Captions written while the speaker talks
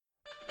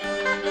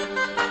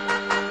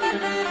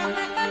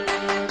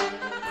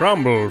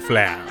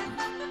Crumbleflan,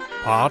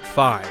 Part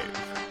 5,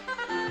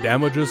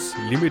 Damagus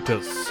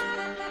Limitus.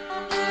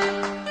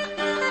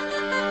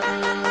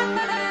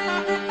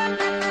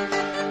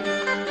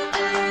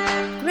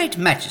 Great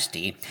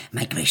Majesty,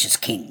 my gracious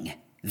king,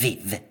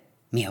 Viv,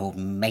 me old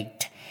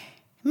mate,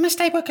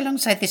 must I work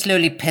alongside this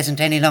lowly peasant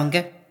any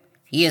longer?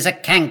 He is a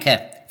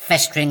canker,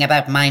 festering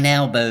about mine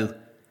elbow.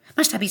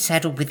 Must I be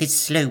saddled with his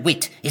slow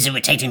wit, his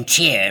irritating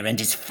cheer, and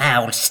his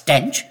foul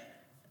stench?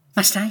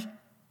 Must I?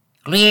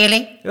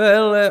 Really?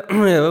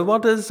 Well,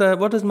 what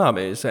does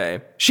Mummy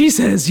say? She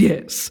says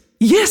yes.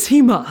 Yes,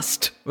 he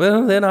must.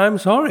 Well, then I'm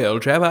sorry,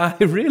 old chap.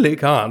 I really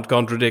can't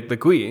contradict the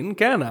Queen,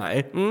 can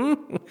I?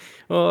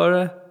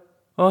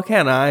 Or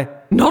can I?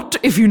 Not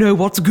if you know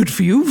what's good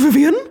for you,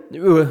 Vivian.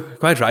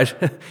 Quite right.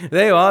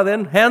 There you are,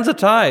 then. Hands are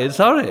tied.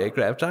 Sorry,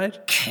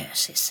 Crabtite.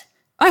 Curses.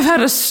 I've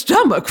had a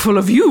stomach full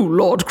of you,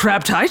 Lord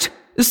Crabtite.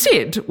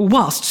 Sid,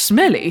 whilst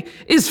smelly,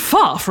 is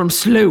far from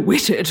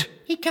slow-witted.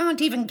 He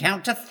can't even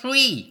count to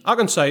 3. I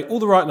can say all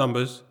the right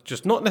numbers,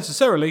 just not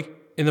necessarily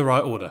in the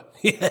right order.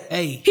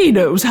 Yay! He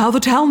knows how the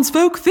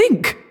townsfolk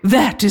think.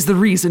 That is the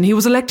reason he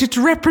was elected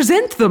to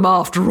represent them,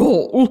 after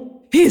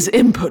all. His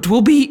input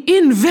will be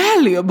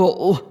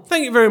invaluable.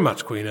 Thank you very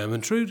much, Queen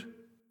Ermintrude.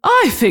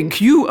 I think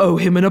you owe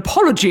him an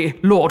apology,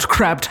 Lord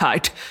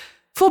Crabtite,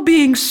 for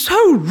being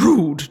so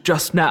rude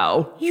just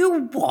now.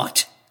 You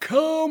what?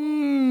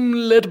 Come,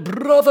 let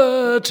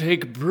brother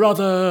take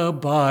brother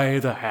by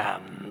the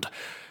hand.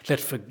 Let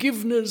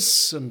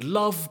forgiveness and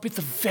love be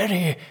the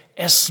very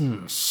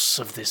essence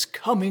of this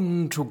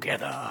coming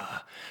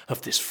together,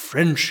 of this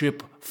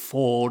friendship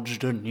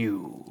forged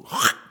anew.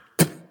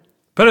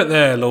 Put it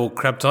there, Lord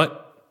Crabtite.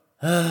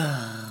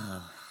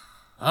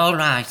 All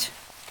right.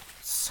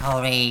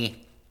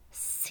 Sorry,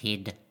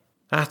 Sid.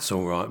 That's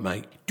all right,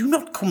 mate. Do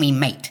not call me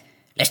mate,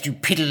 lest you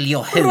piddle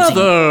your hosing.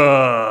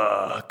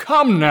 Brother,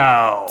 come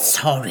now.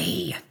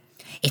 Sorry.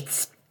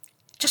 It's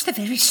just a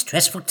very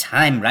stressful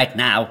time right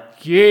now.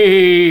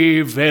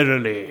 Yea,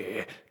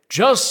 verily,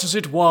 just as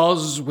it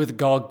was with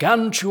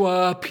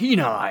Gargantua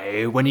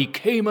Peni when he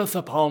cameth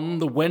upon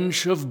the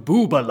wench of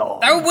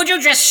Boobalong. Oh, would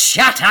you just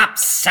shut up,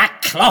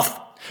 sackcloth?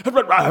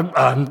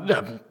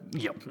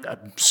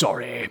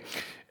 Sorry,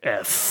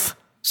 F.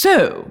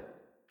 So,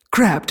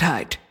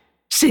 Crabtite,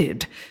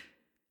 Sid,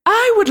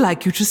 I would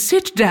like you to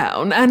sit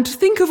down and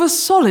think of a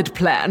solid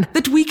plan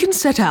that we can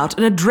set out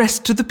and address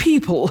to the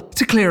people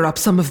to clear up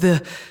some of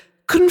the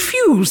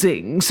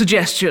confusing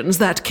suggestions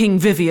that King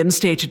Vivian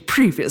stated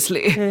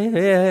previously.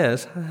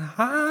 Yes,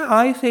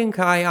 I think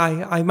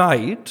I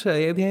might,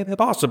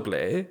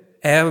 possibly,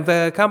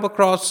 have come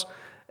across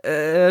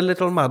a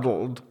little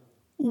muddled.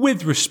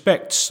 With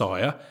respect,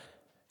 sire,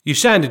 you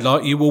sounded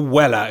like you were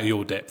well out of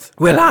your depth.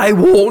 Well, I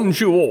warned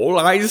you all.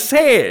 I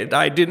said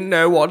I didn't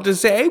know what to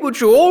say, but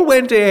you all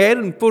went ahead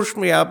and pushed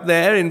me up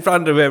there in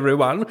front of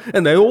everyone,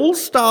 and they all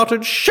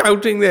started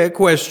shouting their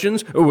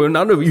questions. Well,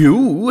 none of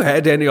you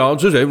had any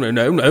answers. Oh,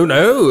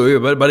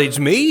 no. But it's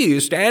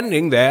me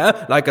standing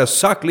there like a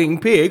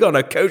suckling pig on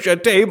a kosher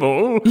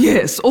table.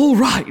 Yes, all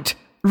right.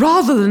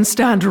 Rather than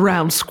stand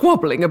around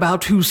squabbling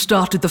about who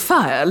started the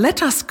fire,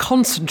 let us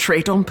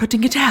concentrate on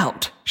putting it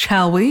out,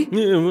 shall we?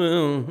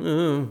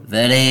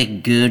 Very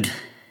good,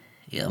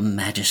 Your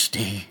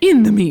Majesty.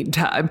 In the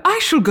meantime,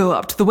 I shall go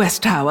up to the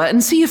West Tower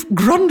and see if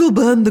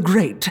Grundleburn the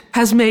Great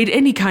has made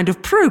any kind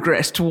of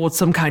progress towards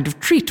some kind of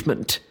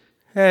treatment.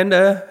 And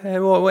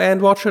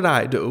what should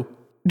I do?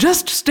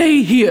 Just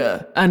stay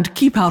here and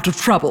keep out of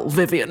trouble,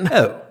 Vivian.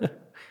 Oh,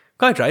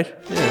 quite right.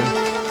 Yeah.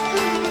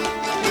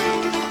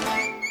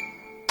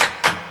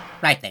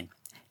 Right then.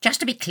 Just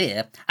to be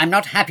clear, I'm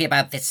not happy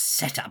about this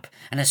setup,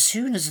 and as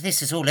soon as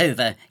this is all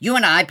over, you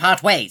and I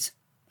part ways.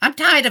 I'm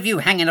tired of you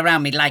hanging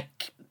around me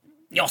like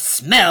your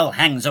smell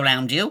hangs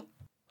around you.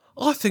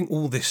 I think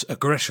all this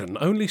aggression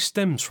only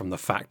stems from the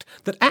fact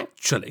that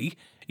actually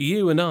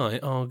you and I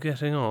are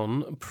getting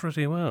on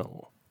pretty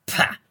well.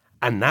 Pah!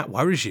 And that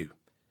worries you,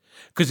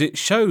 because it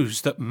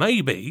shows that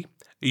maybe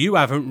you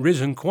haven't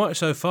risen quite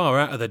so far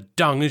out of the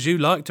dung as you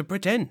like to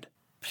pretend.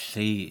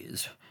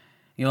 Please.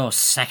 Your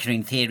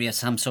saccharine theory of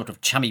some sort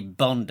of chummy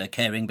bond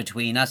occurring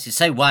between us is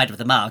so wide of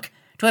the mark,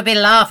 'twould be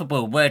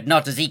laughable were it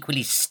not as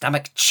equally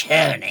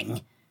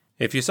stomach-churning.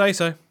 If you say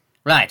so.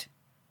 Right.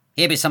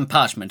 Here be some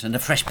parchment and a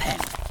fresh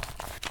pen.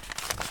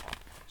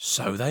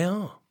 So they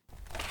are.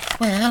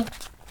 Well,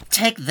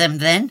 take them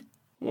then.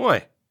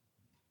 Why?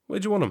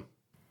 Where'd you want them?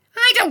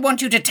 I don't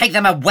want you to take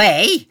them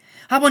away.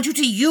 I want you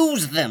to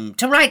use them,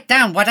 to write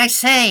down what I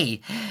say.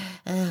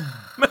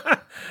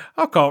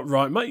 I can't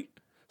write, mate.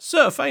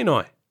 Surf, ain't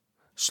I?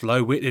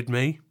 Slow-witted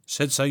me.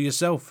 Said so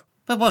yourself.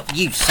 But what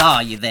use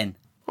are you then?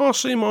 I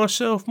see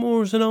myself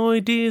more as an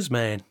ideas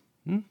man.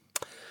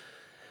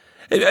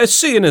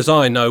 Seeing as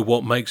I know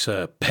what makes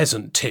a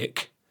peasant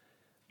tick,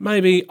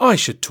 maybe I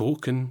should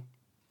talk and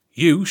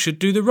you should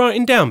do the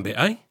writing down bit,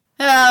 eh?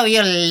 Oh,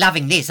 you're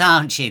loving this,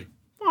 aren't you?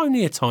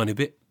 Only a tiny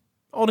bit.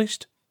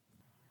 Honest.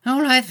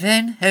 All right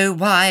then, oh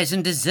wise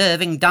and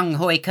deserving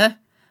dung-hoiker.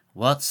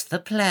 What's the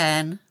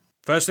plan?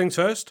 First things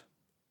first.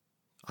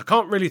 I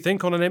can't really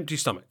think on an empty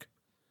stomach.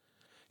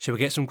 Shall we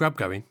get some grub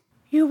going?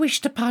 You wish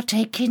to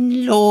partake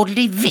in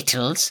lordly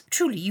victuals?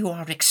 Truly, you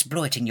are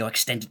exploiting your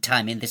extended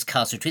time in this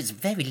castle to its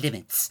very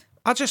limits.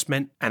 I just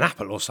meant an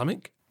apple or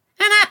something.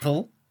 An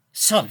apple?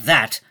 Sod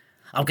that.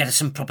 I'll get us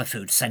some proper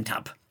food sent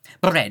up.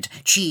 Bread,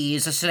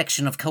 cheese, a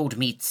selection of cold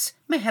meats,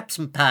 mayhap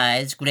some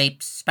pies,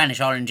 grapes,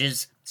 Spanish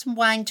oranges, some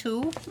wine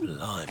too.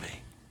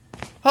 Blimey.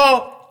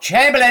 Oh,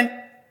 Chamberlain!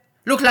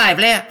 Look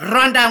lively,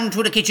 run down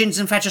to the kitchens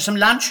and fetch us some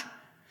lunch.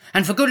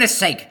 And for goodness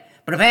sake,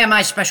 prepare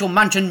my special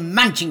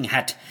munching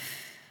hat.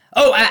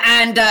 Oh,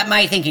 and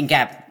my thinking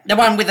cap, the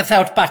one with the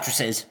felt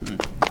buttresses.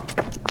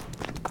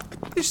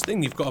 This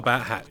thing you've got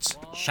about hats.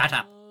 Shut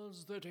up.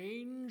 That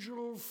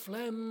angel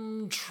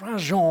Flem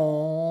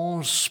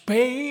Trajan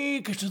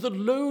spake to the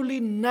lowly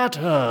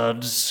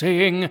gnatherds,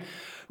 saying,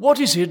 "What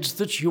is it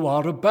that you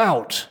are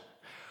about?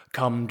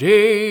 Come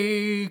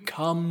day,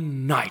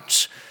 come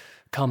night,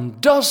 come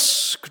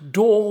dusk,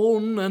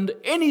 dawn, and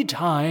any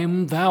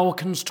time thou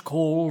canst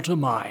call to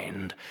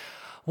mind.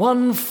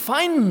 One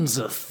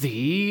findeth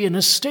thee in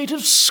a state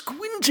of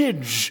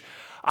squintage,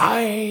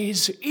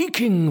 eyes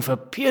aching for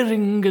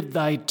peering at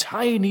thy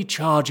tiny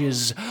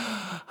charges,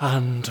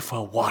 and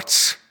for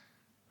what?"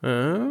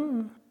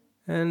 Oh?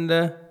 And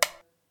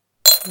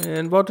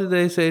what did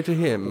they say to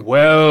him?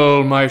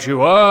 Well might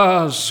you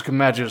ask,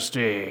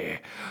 Majesty.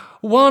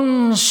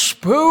 One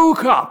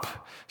spoke up,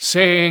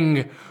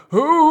 saying,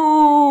 "O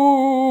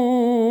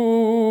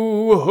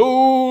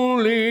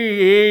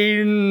holy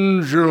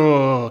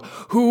angel,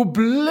 who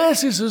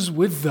blesses us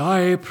with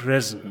thy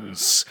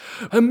presence,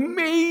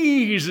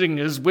 amazing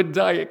as with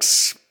thy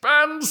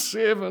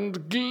expansive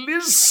and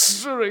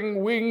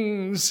glistering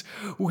wings,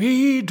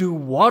 we do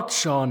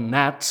watch our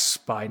gnats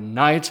by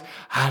night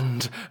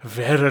and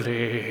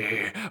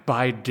verily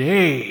by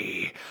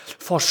day.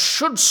 For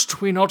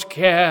shouldst we not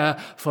care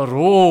for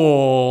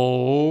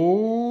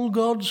all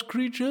God's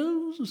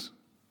creatures?"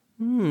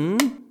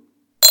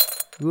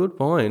 Good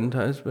point,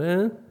 I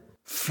suppose.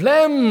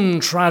 Flem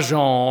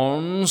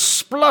Trajan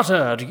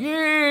spluttered,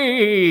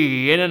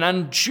 yea, in an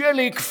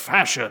angelic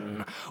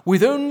fashion,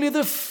 with only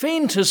the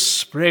faintest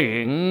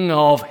spraying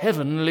of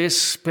heavenly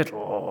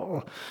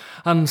spittle,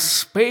 and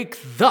spake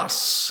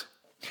thus: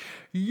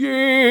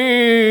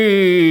 "Yea,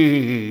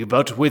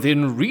 but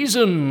within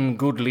reason,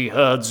 goodly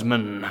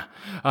herdsman,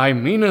 I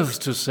meaneth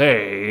to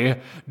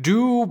say,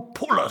 do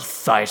pulleth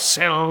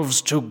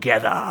thyselves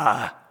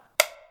together."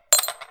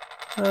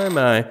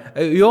 My.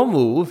 Your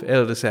move,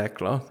 Elder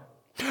Sackcloth.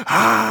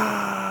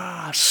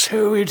 "Ah,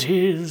 so it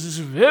is.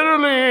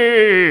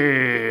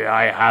 Verily,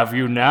 I have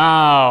you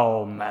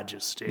now,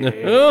 Majesty."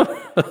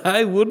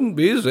 I wouldn't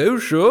be so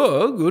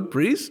sure, good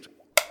priest.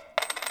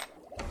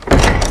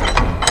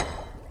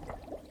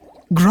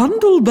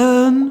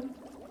 Grundleburn.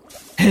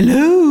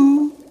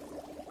 Hello.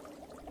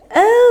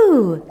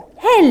 Oh,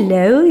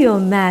 hello, Your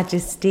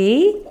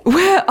Majesty.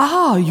 Where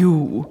are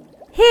you?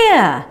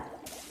 Here,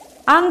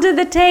 under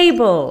the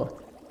table.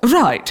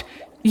 Right.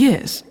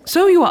 Yes,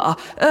 so you are.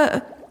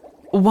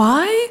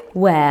 Why?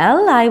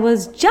 Well, I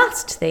was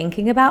just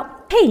thinking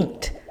about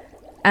paint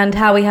and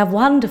how we have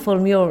wonderful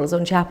murals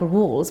on chapel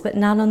walls but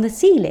none on the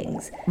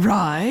ceilings.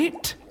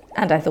 Right.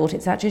 And I thought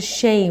it such a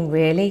shame,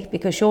 really,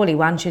 because surely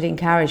one should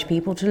encourage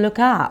people to look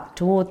up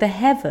toward the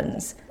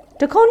heavens,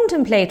 to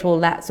contemplate all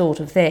that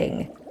sort of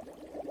thing.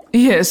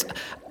 Yes,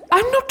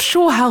 I'm not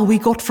sure how we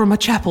got from a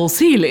chapel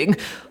ceiling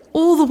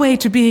all the way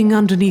to being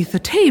underneath a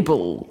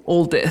table,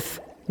 Aldith.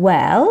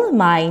 Well,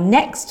 my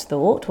next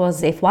thought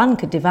was if one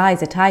could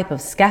devise a type of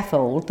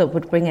scaffold that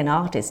would bring an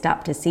artist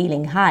up to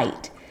ceiling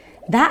height,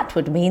 that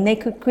would mean they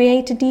could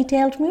create a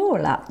detailed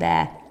mural up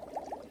there.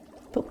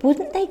 But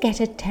wouldn't they get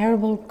a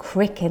terrible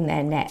crick in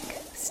their neck,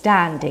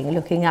 standing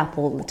looking up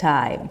all the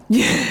time?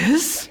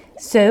 Yes?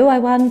 So I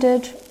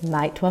wondered,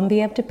 might one be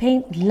able to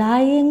paint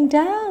lying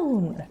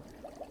down?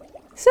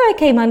 So I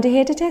came under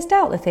here to test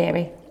out the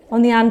theory,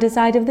 on the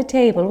underside of the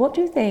table. What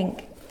do you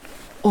think?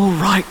 All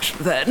right,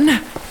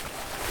 then.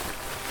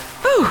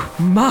 Oh,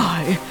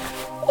 my.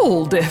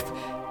 Aldith,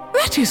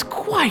 that is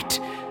quite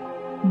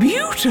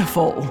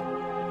beautiful.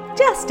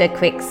 Just a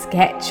quick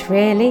sketch,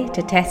 really,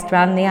 to test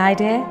run the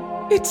idea.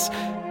 It's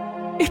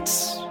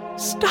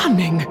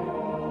stunning.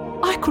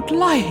 I could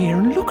lie here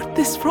and look at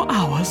this for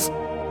hours.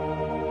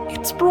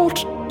 It's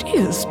brought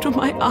tears to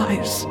my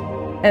eyes.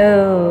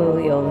 Oh,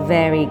 you're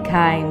very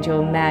kind,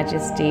 Your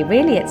Majesty.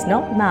 Really, it's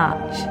not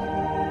much.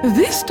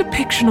 This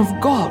depiction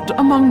of God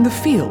among the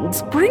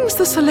fields brings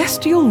the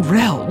celestial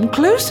realm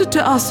closer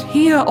to us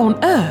here on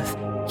earth,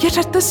 yet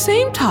at the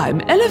same time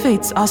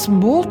elevates us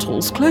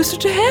mortals closer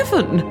to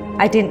heaven.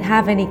 I didn't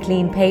have any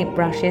clean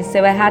paintbrushes,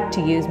 so I had to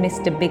use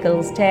Mr.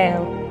 Biggle's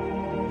tail.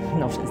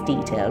 Not as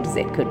detailed as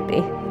it could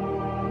be.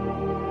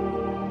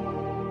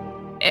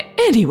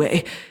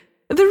 Anyway,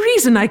 the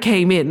reason I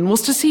came in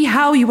was to see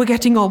how you were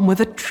getting on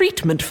with a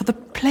treatment for the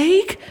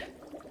plague.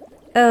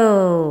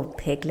 Oh,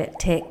 piglet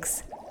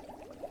ticks.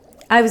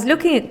 I was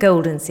looking at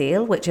Golden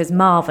Seal, which has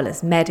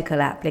marvellous medical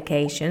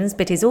applications,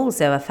 but is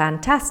also a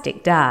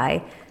fantastic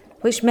dye,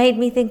 which made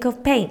me think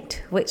of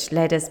paint, which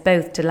led us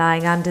both to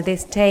lying under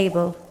this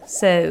table.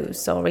 So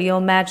sorry,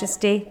 Your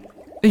Majesty.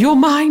 Your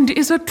mind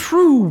is a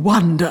true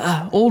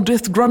wonder,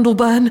 Aldith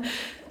Grundleburn.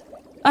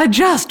 I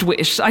just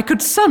wish I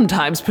could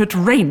sometimes put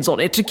reins on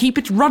it to keep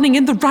it running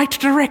in the right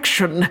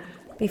direction.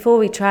 Before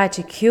we try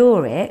to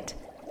cure it,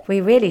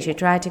 we really should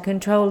try to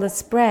control the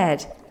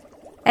spread.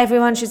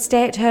 Everyone should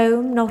stay at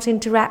home, not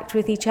interact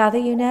with each other,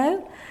 you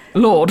know?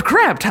 Lord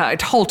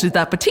Crabtite halted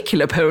that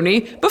particular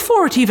pony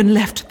before it even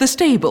left the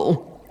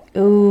stable.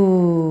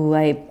 Ooh,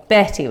 I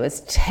bet he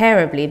was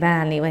terribly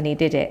manly when he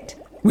did it.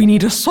 We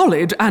need a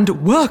solid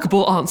and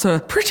workable answer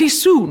pretty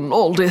soon,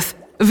 Aldith.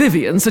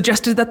 Vivian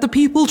suggested that the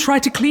people try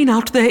to clean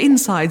out their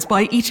insides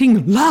by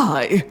eating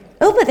lye.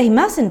 Oh, but they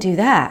mustn't do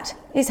that.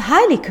 It's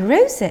highly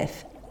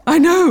corrosive. I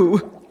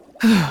know.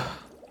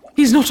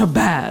 He's not a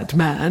bad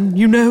man,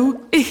 you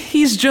know.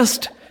 He's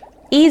just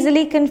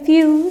Easily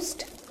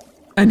confused.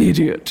 an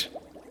idiot.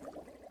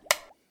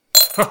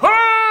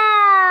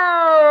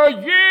 Ha-ha!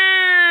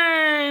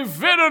 Yea,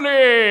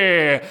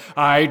 verily!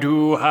 I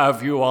do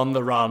have you on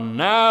the run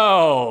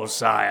now,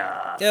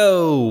 sire.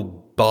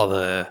 Oh,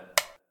 bother.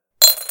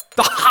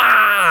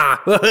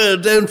 Ha!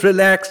 Don't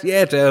relax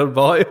yet, old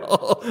boy.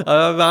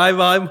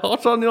 I'm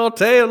hot on your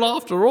tail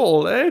after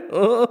all, eh?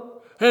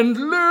 And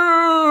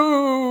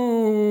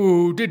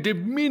lo, did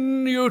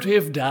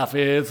diminutive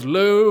Daffith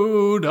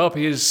load up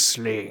his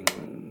sling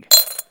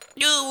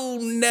Oh,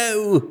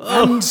 no.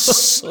 and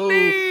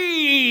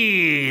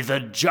slay the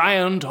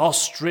giant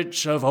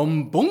ostrich of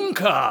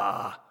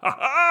Umbunka.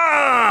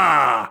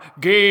 Ha-ha!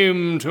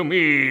 Game to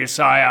me,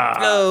 sire.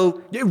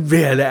 Oh,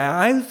 really,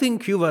 I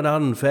think you've an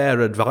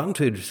unfair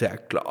advantage,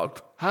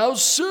 Sackcloth. How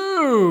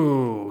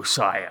so,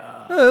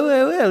 sire?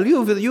 Oh, well,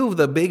 you've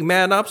the big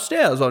man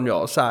upstairs on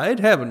your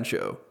side, haven't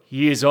you?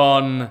 He is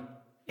on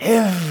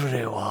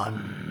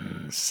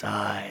everyone's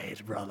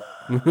side, brother.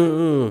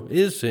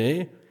 Is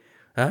he?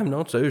 I'm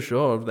not so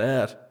sure of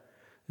that.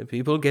 The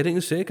people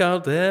getting sick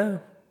out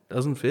there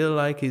doesn't feel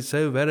like he's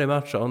so very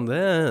much on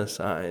their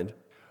side.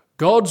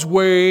 God's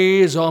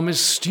ways are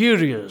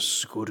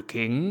mysterious, good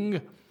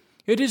king.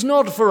 It is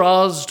not for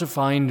us to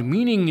find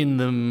meaning in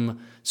them,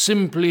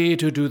 simply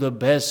to do the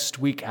best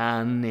we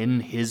can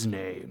in his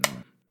name.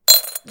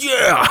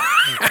 Yeah,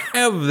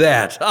 have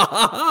that.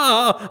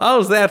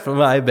 How's that for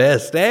my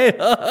best, eh?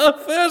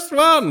 First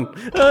one.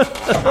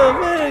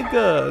 Very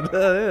good.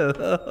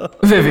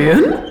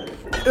 Vivian?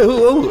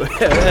 Oh,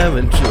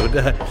 haven't you?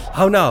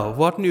 How now?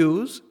 What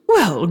news?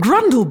 Well,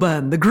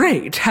 Grundleburn the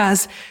Great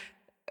has...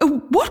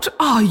 what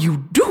are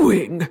you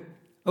doing?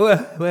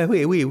 Well,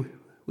 we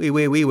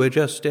were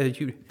just...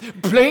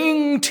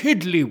 Playing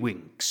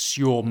tiddlywinks,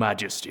 your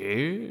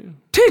majesty.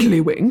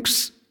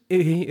 Tiddlywinks?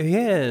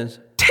 Yes.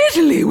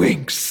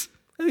 Tiddlywinks!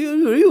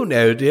 You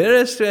know,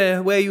 dearest,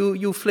 where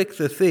you flick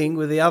the thing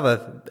with the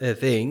other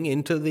thing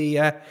into the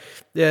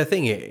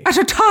thingy. At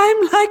a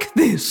time like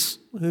this?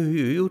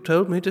 You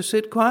told me to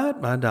sit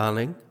quiet, my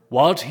darling.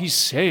 What he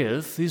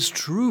saith is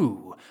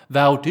true.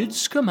 Thou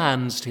didst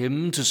commandst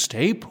him to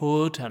stay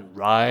put and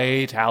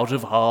right out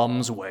of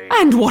harm's way.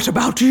 And what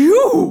about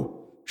you?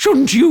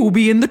 Shouldn't you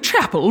be in the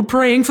chapel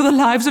praying for the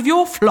lives of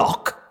your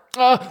flock?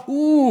 That's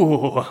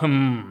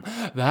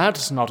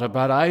not a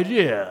bad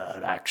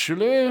idea,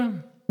 actually.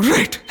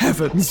 Great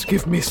heavens,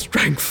 give me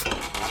strength.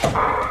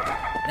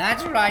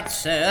 That's right,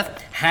 sir.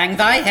 Hang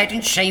thy head in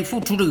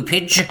shameful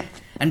droopage,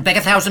 and beg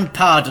 1,000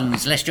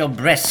 pardons, lest your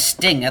breast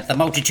sting at the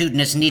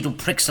multitudinous needle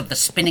pricks of the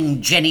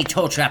spinning Jenny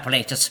torture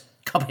apparatus.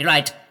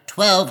 Copyright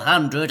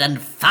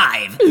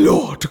 1205.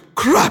 Lord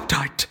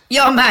Crabtite!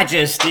 Your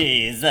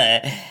Majesties,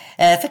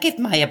 forgive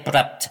my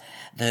abrupt,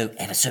 though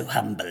ever so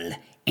humble,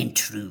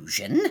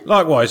 intrusion.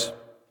 Likewise.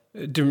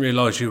 Didn't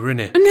realise you were in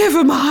here.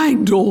 Never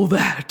mind all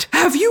that.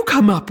 Have you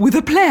come up with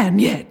a plan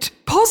yet?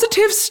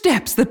 Positive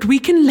steps that we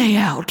can lay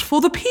out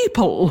for the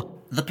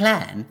people. The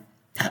plan?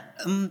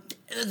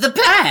 The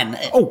plan?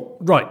 Oh,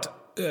 right.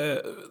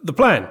 The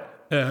plan.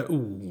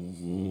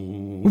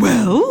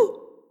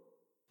 Well?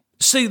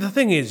 See, the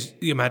thing is,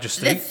 Your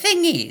Majesty... The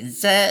thing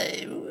is,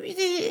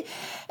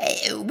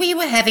 we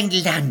were having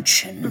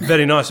luncheon.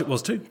 Very nice it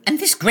was too.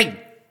 And this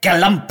great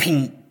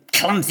glumping,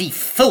 clumsy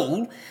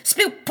fool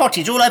spilled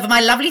pottage all over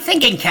my lovely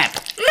thinking cap.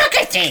 Look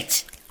at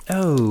it!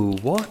 Oh,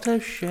 what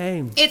a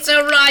shame. It's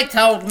a right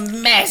old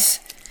mess.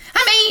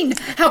 I mean,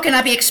 how can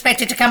I be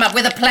expected to come up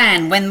with a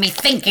plan when me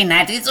thinking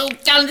hat is all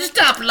gunched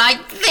up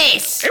like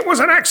this? It was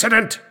an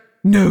accident!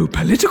 No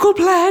political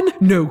plan,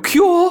 no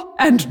cure,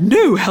 and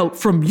no help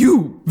from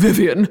you,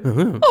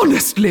 Vivian.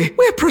 Honestly,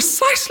 we're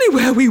precisely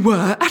where we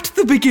were at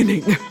the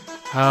beginning.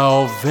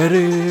 How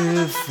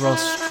very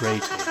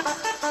frustrating.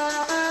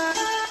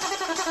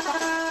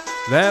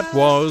 That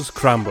was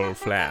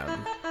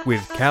Crumbleflan,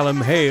 with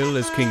Callum Hale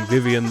as King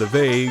Vivian the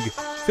Vague,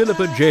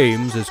 Philippa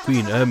James as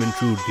Queen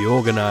Ermintrude the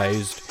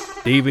Organised,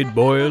 David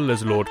Boyle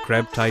as Lord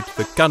Crabtite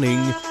the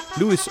Cunning,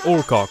 Lewis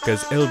Alcock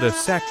as Elder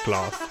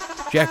Sackcloth,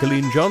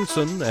 Jacqueline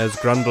Johnson as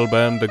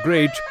Grundleburn the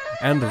Great,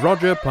 and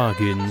Roger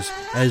Parkins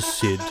as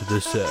Sid the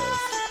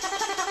Serf.